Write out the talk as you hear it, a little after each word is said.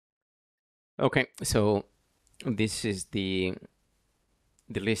Okay, so this is the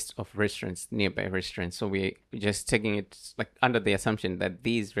list of restaurants, nearby restaurants. So we're just taking it like under the assumption that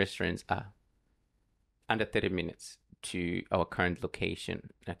these restaurants are under 30 minutes to our current location.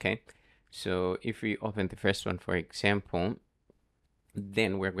 Okay, so if we open the first one, for example,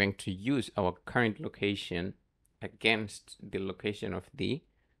 then we're going to use our current location against the location of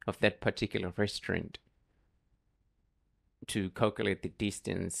that particular restaurant to calculate the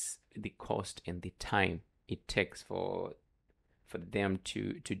distance, the cost, and the time it takes for them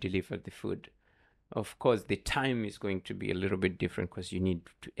to deliver the food. Of course, the time is going to be a little bit different because you need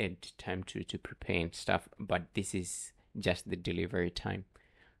to add time to prepare and stuff, but this is just the delivery time.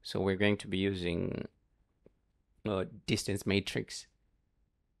 So we're going to be using distance matrix,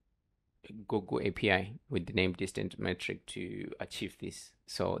 Google API with the name distance metric to achieve this.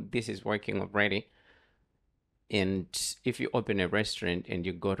 So this is working already. And if you open a restaurant and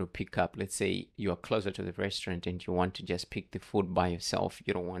you go to pick up, let's say you are closer to the restaurant and you want to just pick the food by yourself,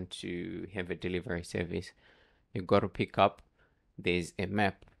 you don't want to have a delivery service, you go to pick up, there's a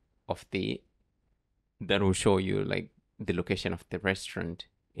map of the that will show you like the location of the restaurant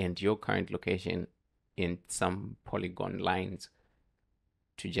and your current location in some polygon lines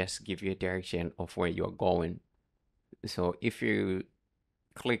to just give you a direction of where you're going. So if you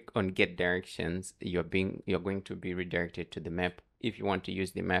click on get directions, you're going to be redirected to the map. If you want to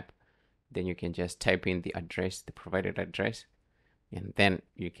use the map, then you can just type in the address, the provided address, and then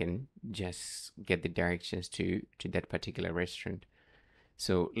you can just get the directions to that particular restaurant.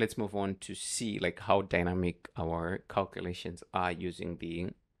 So let's move on to see like how dynamic our calculations are using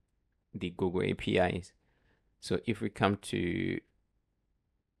the Google APIs. So if we come to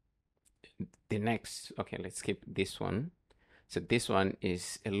the next, okay, let's skip this one. So this one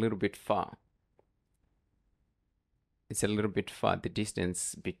is a little bit far. It's a little bit far. The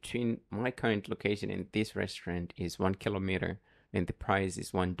distance between my current location and this restaurant is 1 kilometer, and the price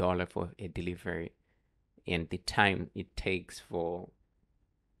is $1 for a delivery, and the time it takes for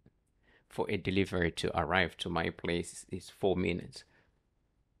a delivery to arrive to my place is 4 minutes,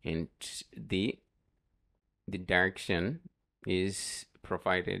 and the the direction is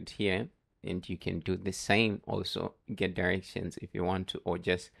provided here, and you can do the same. Also get directions if you want to, or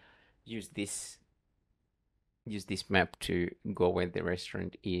just use this map to go where the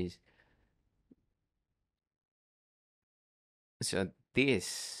restaurant is. So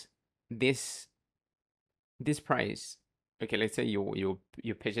this this price, okay, let's say you're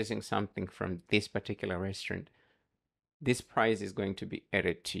purchasing something from this particular restaurant. This price is going to be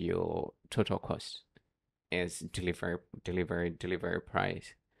added to your total cost as delivery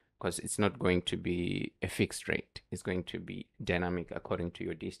price, because it's not going to be a fixed rate. It's going to be dynamic according to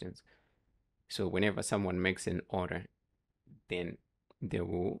your distance. So whenever someone makes an order, then they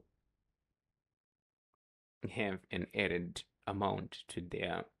will have an added amount to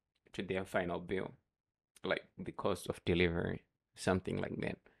their final bill, like the cost of delivery, something like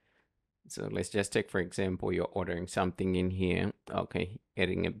that. So let's just take, for example, you're ordering something in here. Okay,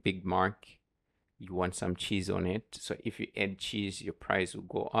 adding a Big Mac. You want some cheese on it. So if you add cheese, your price will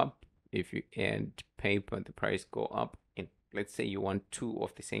go up. If you add paper, the price go up. And let's say you want two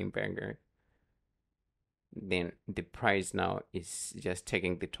of the same burger, then the price now is just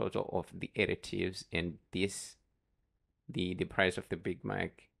taking the total of the additives and this the price of the Big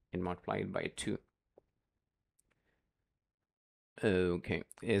Mac and multiply it by 2. Okay,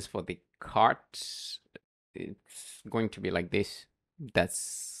 as for the cart, it's going to be like this.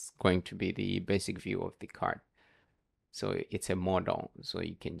 That's going to be the basic view of the cart. So it's a model, so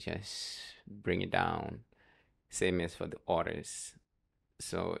you can just bring it down. Same as for the orders.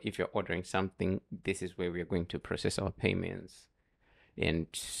 So if you're ordering something, this is where we're going to process our payments and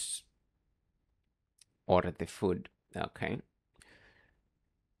order the food. Okay.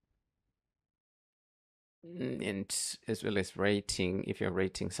 And as well as rating, if you're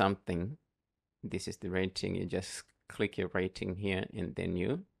rating something, this is the rating. You just click your rating here and then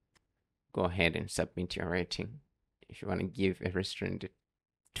you go ahead and submit your rating. If you want to give a restaurant a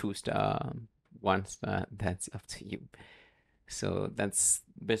 2-star, 1-star, that's up to you. So that's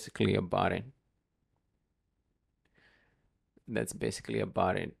basically about it. That's basically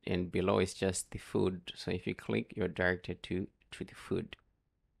about it. And below is just the food. So if you click, you're directed to the food.